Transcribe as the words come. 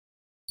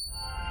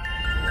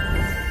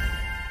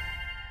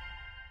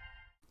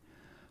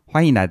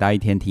欢迎来到一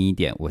天听一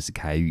点，我是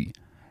凯宇。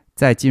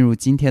在进入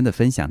今天的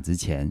分享之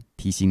前，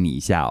提醒你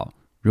一下哦，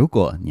如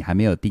果你还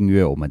没有订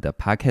阅我们的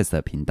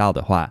Podcast 频道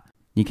的话，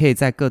你可以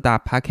在各大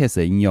Podcast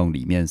的应用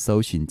里面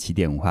搜寻起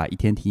点文化一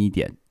天听一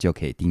点，就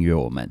可以订阅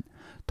我们。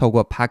透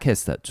过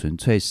Podcast 纯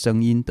粹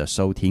声音的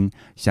收听，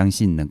相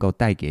信能够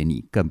带给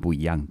你更不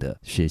一样的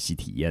学习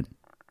体验。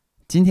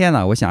今天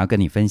我想要跟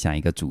你分享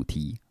一个主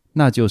题，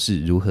那就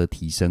是如何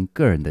提升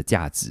个人的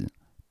价值，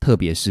特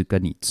别是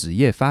跟你职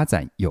业发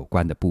展有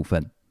关的部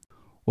分。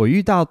我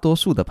遇到多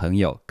数的朋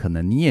友，可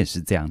能你也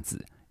是这样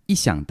子，一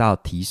想到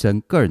提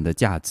升个人的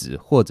价值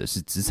或者是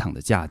职场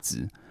的价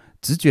值，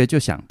直觉就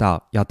想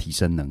到要提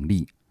升能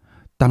力。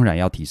当然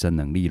要提升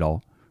能力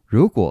咯。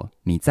如果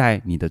你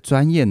在你的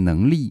专业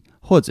能力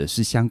或者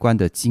是相关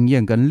的经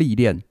验跟历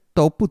练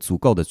都不足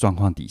够的状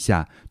况底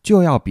下，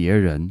就要别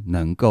人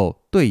能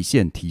够兑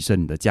现提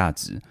升你的价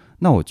值，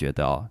那我觉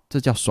得这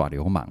叫耍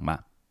流氓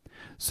嘛。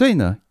所以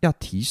呢，要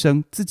提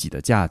升自己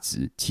的价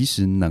值，其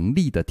实能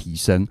力的提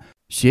升、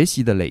学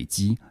习的累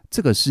积，这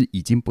个是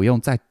已经不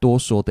用再多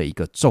说的一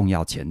个重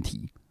要前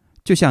提。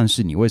就像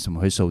是你为什么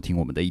会收听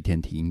我们的一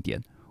天听一点，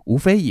无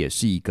非也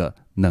是一个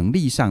能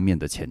力上面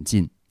的前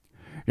进。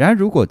然而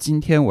如果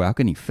今天我要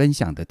跟你分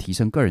享的提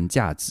升个人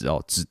价值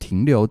只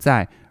停留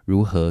在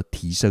如何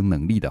提升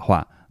能力的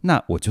话，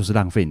那我就是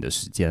浪费你的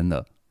时间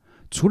了。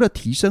除了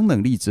提升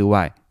能力之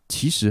外，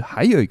其实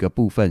还有一个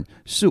部分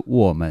是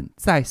我们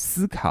在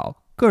思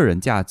考个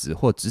人价值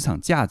或职场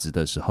价值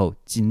的时候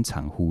经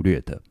常忽略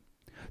的。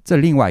这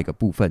另外一个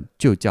部分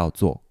就叫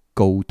做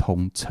沟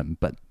通成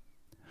本。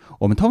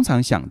我们通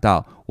常想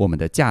到我们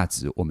的价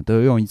值，我们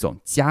都用一种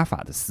加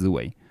法的思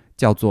维，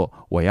叫做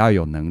我要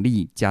有能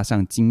力加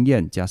上经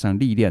验加上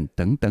历练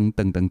等等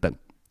等等等。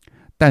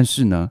但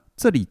是呢，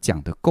这里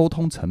讲的沟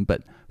通成本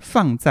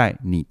放在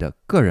你的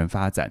个人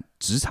发展、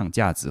职场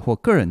价值或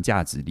个人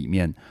价值里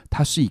面，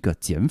它是一个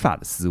减法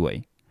的思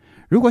维。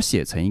如果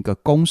写成一个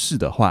公式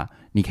的话，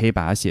你可以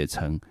把它写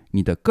成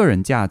你的个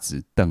人价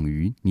值等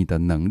于你的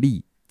能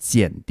力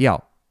减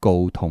掉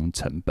沟通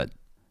成本。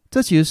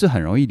这其实是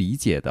很容易理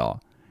解的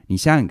你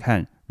想想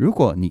看，如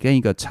果你跟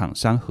一个厂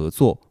商合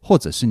作，或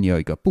者是你有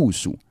一个部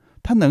属，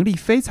他能力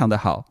非常的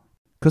好，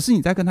可是你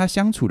在跟他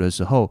相处的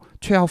时候，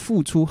却要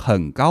付出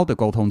很高的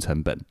沟通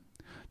成本。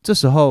这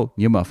时候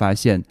你有没有发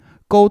现，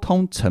沟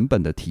通成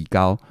本的提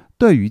高，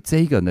对于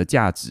这个人的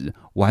价值，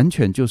完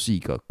全就是一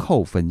个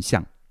扣分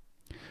项。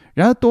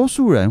然而多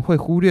数人会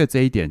忽略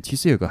这一点，其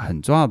实有个很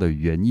重要的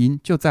原因，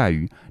就在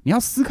于你要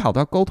思考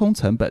到沟通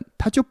成本，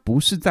它就不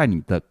是在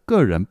你的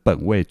个人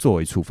本位作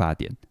为出发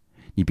点，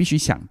你必须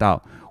想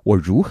到我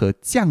如何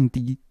降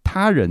低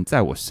他人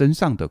在我身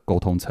上的沟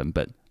通成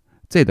本。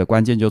这里的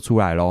关键就出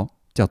来咯，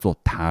叫做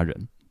他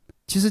人。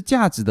其实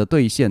价值的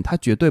兑现，它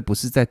绝对不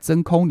是在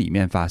真空里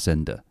面发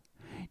生的。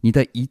你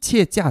的一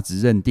切价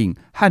值认定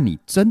和你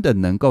真的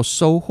能够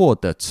收获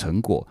的成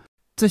果，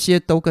这些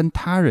都跟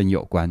他人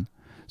有关。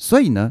所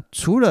以呢，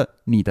除了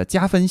你的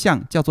加分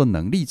项叫做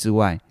能力之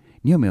外，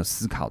你有没有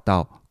思考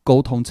到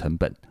沟通成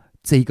本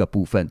这一个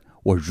部分，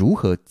我如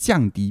何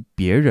降低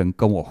别人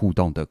跟我互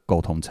动的沟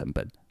通成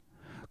本？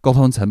沟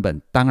通成本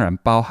当然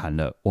包含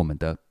了我们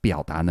的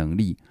表达能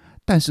力，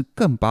但是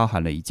更包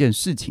含了一件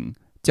事情，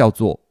叫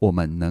做我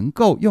们能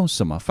够用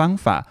什么方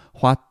法，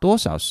花多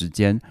少时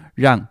间，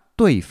让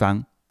对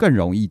方更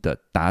容易的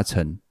达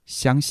成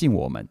相信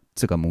我们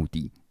这个目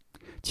的。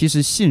其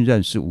实信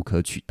任是无可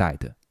取代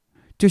的。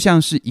就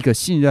像是一个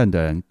信任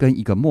的人跟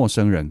一个陌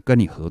生人跟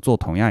你合作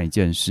同样一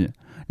件事，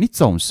你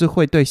总是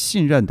会对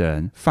信任的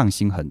人放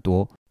心很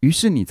多，于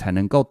是你才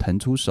能够腾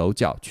出手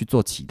脚去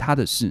做其他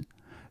的事。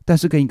但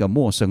是跟一个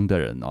陌生的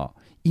人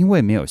因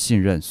为没有信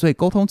任，所以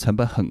沟通成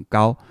本很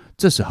高，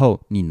这时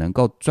候你能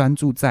够专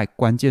注在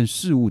关键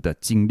事物的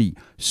精力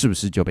是不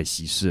是就被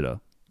稀释了？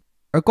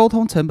而沟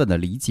通成本的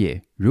理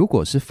解，如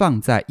果是放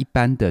在一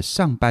般的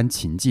上班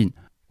情境，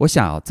我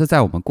想这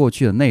在我们过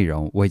去的内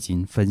容我已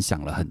经分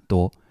享了很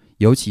多，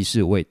尤其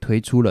是我也推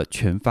出了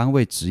全方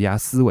位职涯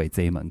思维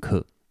这一门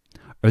课。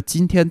而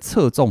今天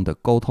侧重的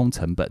沟通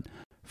成本，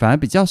反而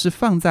比较是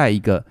放在一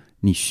个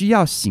你需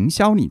要行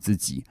销你自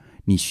己，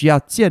你需要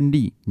建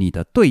立你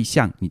的对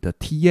象，你的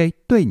TA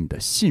对你的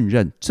信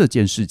任这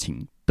件事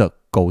情的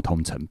沟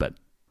通成本。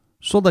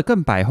说得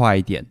更白话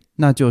一点，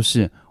那就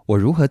是我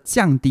如何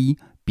降低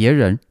别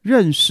人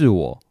认识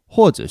我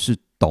或者是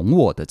懂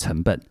我的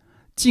成本，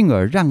进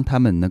而让他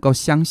们能够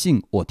相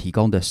信我提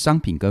供的商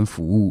品跟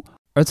服务，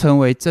而成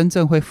为真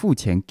正会付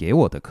钱给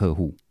我的客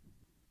户。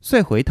所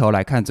以回头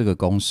来看这个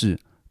公式，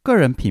个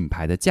人品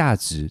牌的价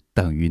值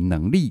等于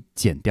能力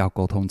减掉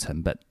沟通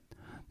成本。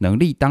能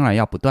力当然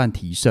要不断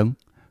提升，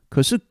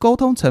可是沟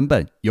通成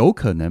本有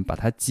可能把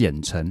它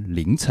减成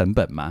零成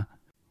本吗？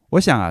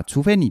我想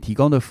除非你提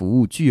供的服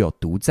务具有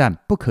独占、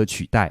不可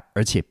取代，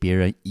而且别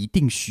人一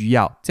定需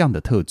要这样的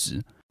特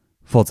质，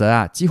否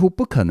则几乎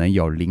不可能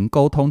有零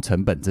沟通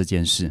成本这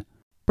件事。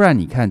不然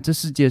你看这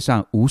世界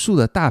上无数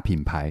的大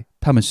品牌，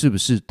他们是不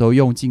是都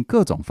用尽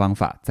各种方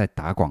法在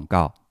打广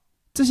告？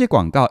这些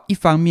广告一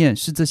方面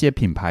是这些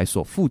品牌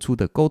所付出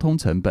的沟通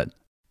成本，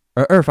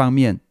而二方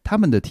面，他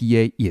们的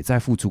TA 也在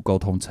付出沟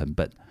通成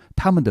本，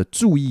他们的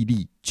注意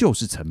力就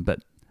是成本。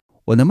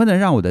我能不能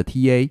让我的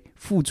TA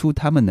付出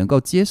他们能够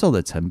接受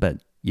的成本，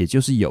也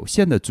就是有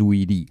限的注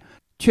意力，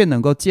却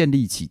能够建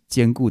立起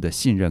坚固的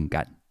信任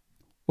感？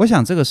我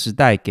想这个时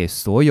代给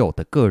所有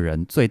的个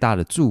人最大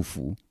的祝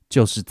福，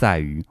就是在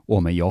于我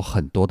们有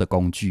很多的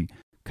工具，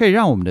可以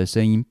让我们的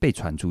声音被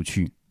传出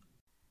去。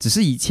只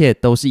是一切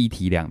都是一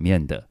体两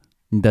面的，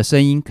你的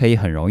声音可以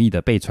很容易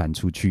的被传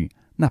出去，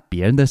那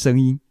别人的声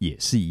音也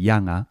是一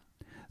样啊。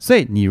所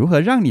以你如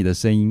何让你的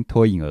声音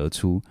脱颖而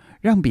出，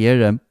让别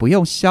人不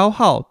用消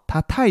耗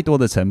他太多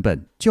的成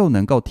本，就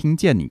能够听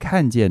见你、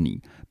看见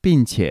你，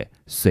并且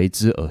随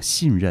之而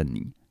信任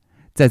你？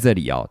在这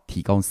里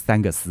提供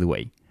3个思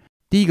维。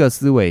第一个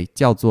思维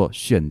叫做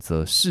选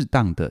择适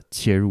当的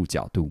切入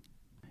角度。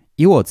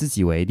以我自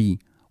己为例，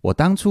我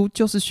当初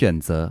就是选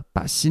择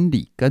把心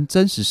理跟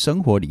真实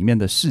生活里面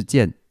的事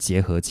件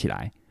结合起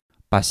来，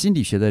把心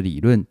理学的理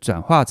论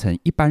转化成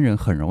一般人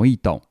很容易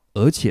懂，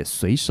而且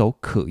随手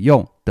可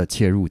用的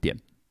切入点。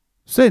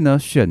所以呢，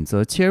选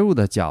择切入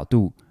的角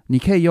度，你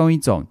可以用一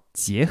种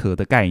结合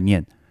的概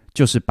念，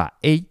就是把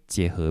A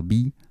结合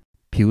B，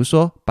 比如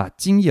说把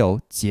精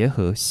油结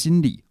合心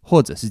理，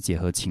或者是结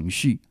合情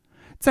绪，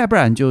再不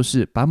然就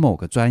是把某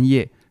个专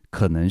业，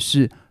可能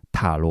是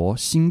塔罗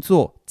星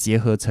座，结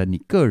合成你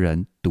个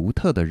人独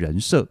特的人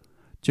设，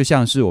就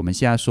像是我们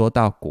现在说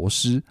到国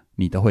师，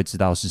你都会知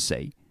道是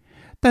谁。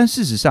但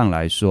事实上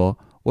来说，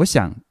我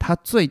想它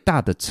最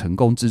大的成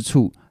功之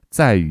处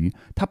在于，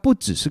它不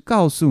只是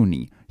告诉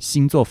你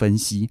星座分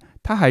析，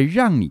它还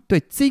让你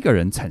对这个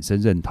人产生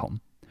认同，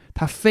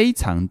它非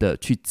常的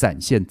去展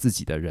现自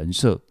己的人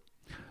设。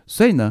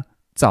所以呢，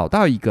找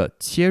到一个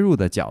切入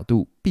的角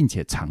度，并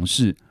且尝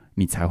试，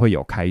你才会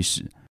有开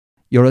始。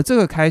有了这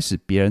个开始，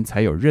别人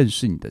才有认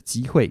识你的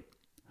机会。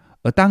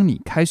而当你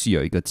开始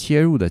有一个切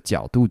入的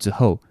角度之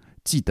后，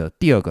记得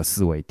第2个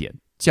思维点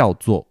叫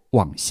做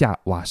往下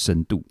挖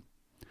深度。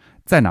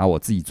再拿我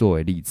自己作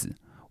为例子，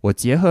我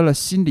结合了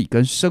心理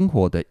跟生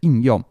活的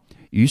应用，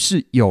于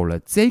是有了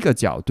这个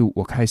角度，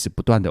我开始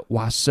不断的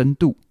挖深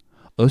度。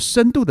而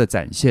深度的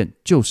展现，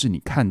就是你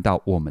看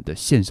到我们的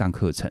线上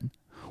课程。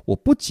我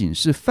不仅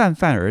是泛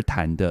泛而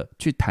谈的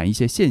去谈一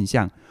些现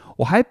象，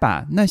我还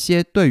把那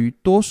些对于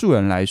多数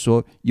人来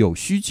说有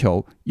需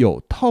求、有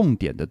痛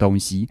点的东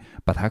西，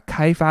把它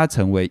开发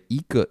成为一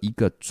个一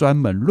个专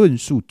门论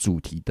述主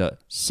题的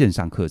线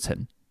上课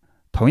程。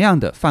同样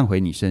的，放回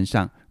你身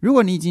上，如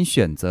果你已经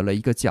选择了一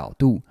个角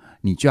度，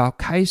你就要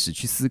开始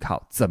去思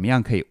考怎么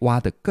样可以挖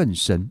得更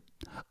深。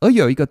而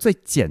有一个最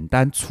简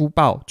单粗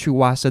暴去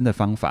挖深的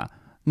方法，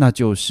那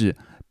就是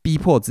逼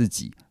迫自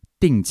己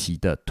定期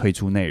的推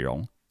出内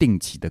容，定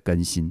期的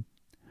更新。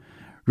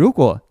如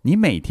果你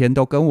每天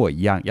都跟我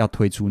一样要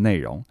推出内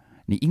容，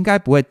你应该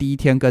不会第1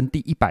天跟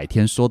第100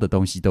天说的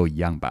东西都一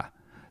样吧？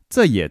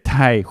这也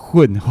太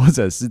混，或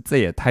者是这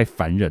也太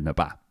烦人了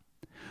吧？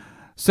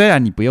虽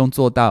然你不用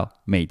做到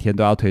每天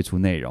都要推出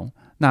内容，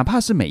哪怕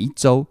是每一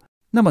周，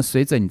那么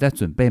随着你在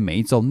准备每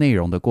一周内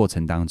容的过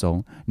程当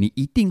中，你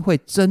一定会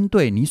针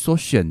对你所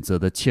选择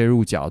的切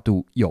入角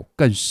度有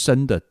更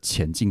深的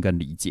前进跟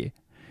理解。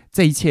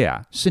这一切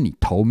是你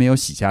头没有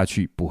洗下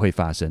去不会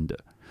发生的。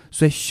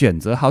所以选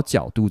择好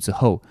角度之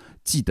后，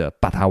记得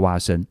把它挖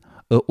深。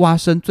而挖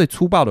深最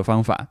粗暴的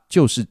方法，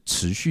就是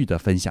持续的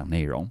分享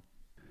内容。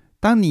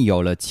当你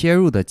有了切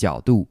入的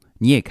角度，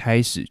你也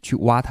开始去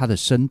挖它的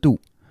深度，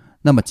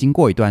那么经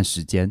过一段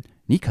时间，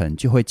你可能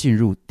就会进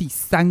入第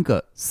3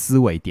个思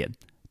维点，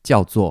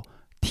叫做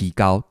提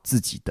高自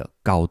己的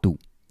高度。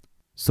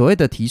所谓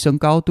的提升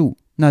高度，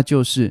那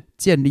就是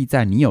建立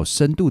在你有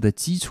深度的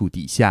基础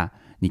底下，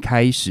你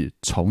开始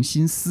重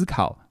新思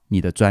考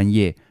你的专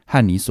业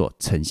和你所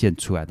呈现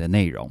出来的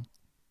内容。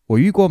我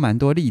遇过蛮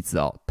多例子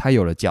他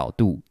有了角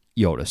度，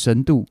有了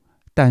深度，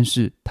但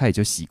是他也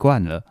就习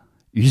惯了。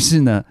于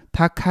是呢，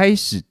他开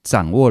始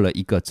掌握了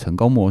一个成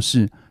功模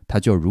式，他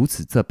就如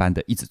此这般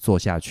的一直做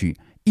下去，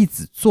一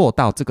直做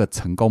到这个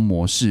成功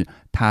模式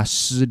他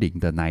失灵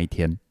的那一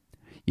天。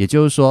也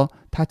就是说，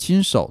他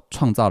亲手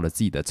创造了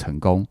自己的成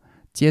功，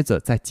接着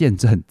再见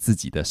证自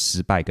己的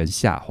失败跟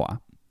下滑。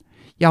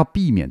要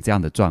避免这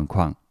样的状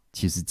况，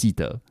其实记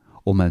得，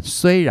我们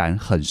虽然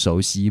很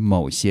熟悉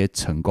某些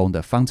成功的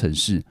方程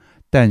式，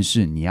但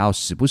是你要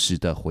时不时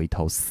的回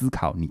头思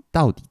考你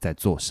到底在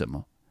做什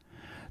么。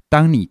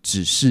当你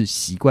只是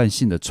习惯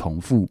性的重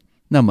复，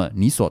那么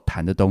你所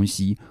谈的东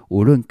西，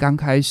无论刚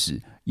开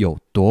始有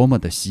多么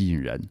的吸引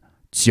人，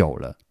久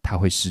了它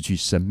会失去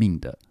生命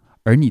的。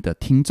而你的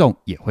听众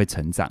也会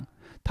成长，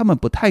他们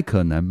不太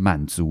可能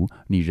满足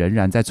你仍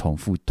然在重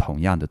复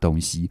同样的东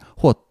西，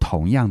或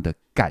同样的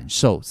感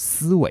受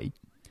思维。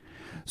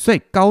所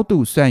以高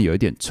度虽然有一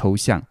点抽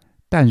象，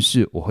但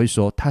是我会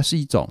说它是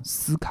一种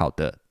思考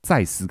的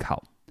再思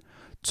考，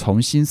重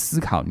新思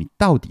考你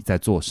到底在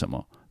做什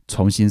么，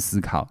重新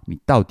思考你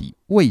到底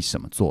为什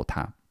么做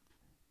它。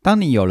当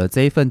你有了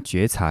这一份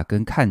觉察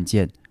跟看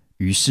见，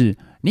于是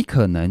你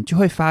可能就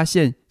会发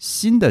现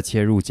新的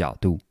切入角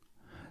度。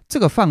这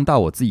个放到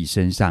我自己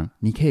身上，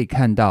你可以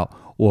看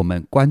到我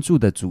们关注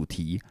的主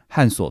题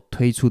和所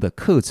推出的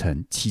课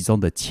程其中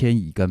的迁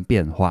移跟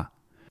变化。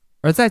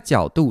而在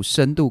角度、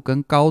深度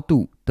跟高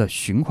度的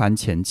循环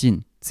前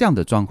进这样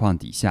的状况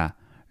底下，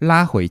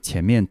拉回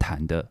前面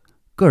谈的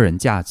个人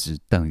价值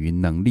等于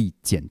能力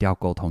减掉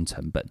沟通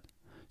成本。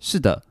是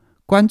的，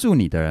关注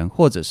你的人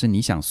或者是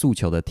你想诉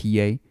求的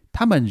TA，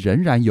 他们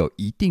仍然有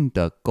一定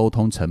的沟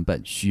通成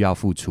本需要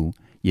付出，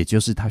也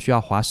就是他需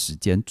要花时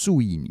间注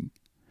意你。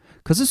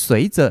可是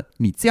随着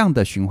你这样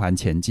的循环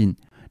前进，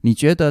你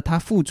觉得他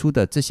付出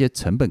的这些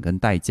成本跟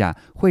代价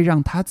会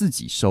让他自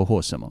己收获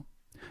什么？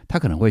他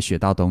可能会学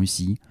到东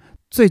西，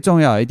最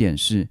重要的一点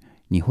是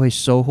你会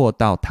收获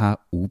到他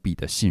无比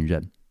的信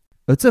任，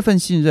而这份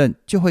信任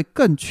就会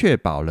更确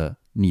保了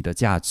你的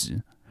价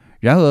值。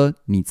然而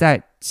你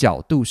在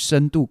角度、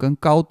深度跟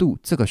高度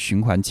这个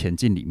循环前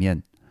进里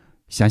面，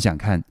想想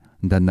看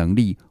你的能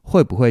力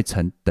会不会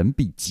呈等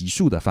比级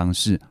数的方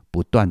式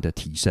不断的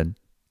提升。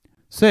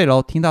所以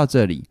听到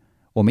这里，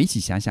我们一起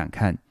想想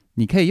看，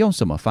你可以用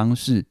什么方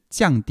式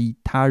降低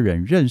他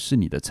人认识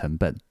你的成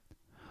本，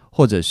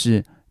或者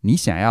是你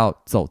想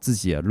要走自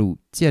己的路，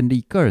建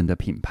立个人的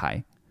品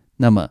牌，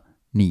那么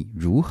你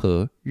如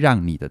何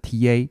让你的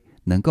TA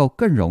能够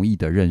更容易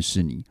的认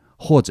识你，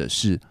或者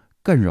是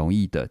更容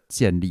易的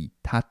建立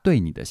他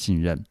对你的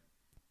信任？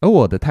而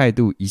我的态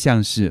度一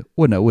向是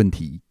问了问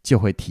题就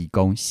会提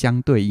供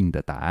相对应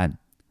的答案，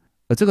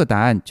而这个答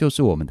案就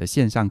是我们的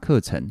线上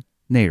课程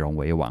内容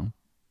为王。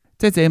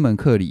在这一门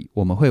课里，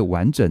我们会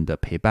完整的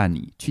陪伴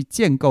你去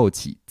建构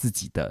起自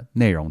己的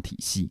内容体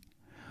系。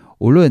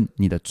无论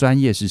你的专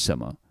业是什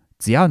么，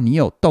只要你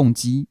有动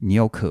机，你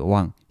有渴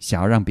望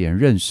想要让别人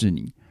认识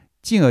你，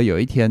进而有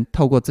一天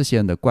透过这些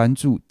人的关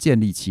注建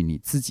立起你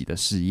自己的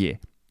事业，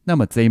那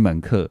么这一门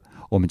课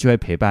我们就会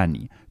陪伴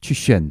你去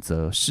选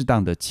择适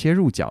当的切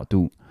入角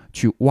度，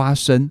去挖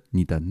深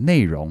你的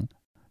内容。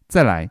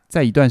再来，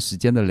在一段时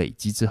间的累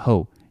积之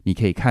后，你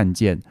可以看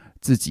见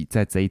自己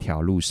在这一条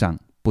路上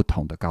不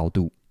同的高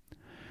度。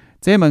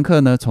这一门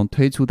课呢，从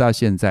推出到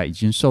现在已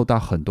经受到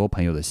很多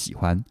朋友的喜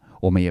欢，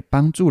我们也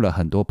帮助了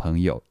很多朋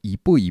友一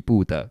步一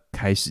步的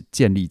开始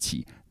建立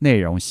起内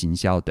容行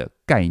销的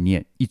概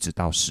念，一直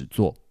到实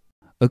作。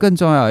而更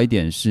重要的一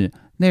点是，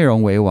内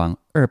容为王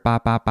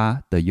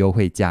2888的优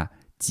惠价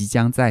即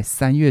将在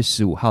3月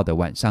15号的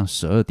晚上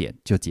12点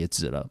就截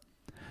止了。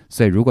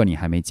所以如果你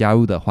还没加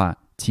入的话，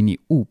请你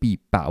务必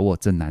把握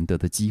这难得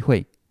的机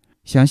会。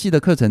详细的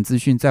课程资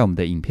讯在我们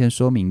的影片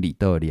说明里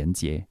都有连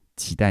结，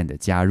期待你的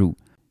加入。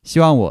希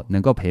望我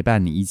能够陪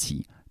伴你一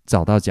起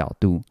找到角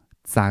度，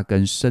扎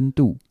根深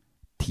度，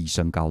提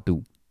升高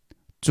度。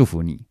祝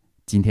福你，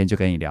今天就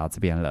跟你聊到这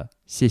边了，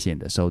谢谢你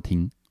的收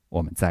听，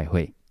我们再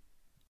会。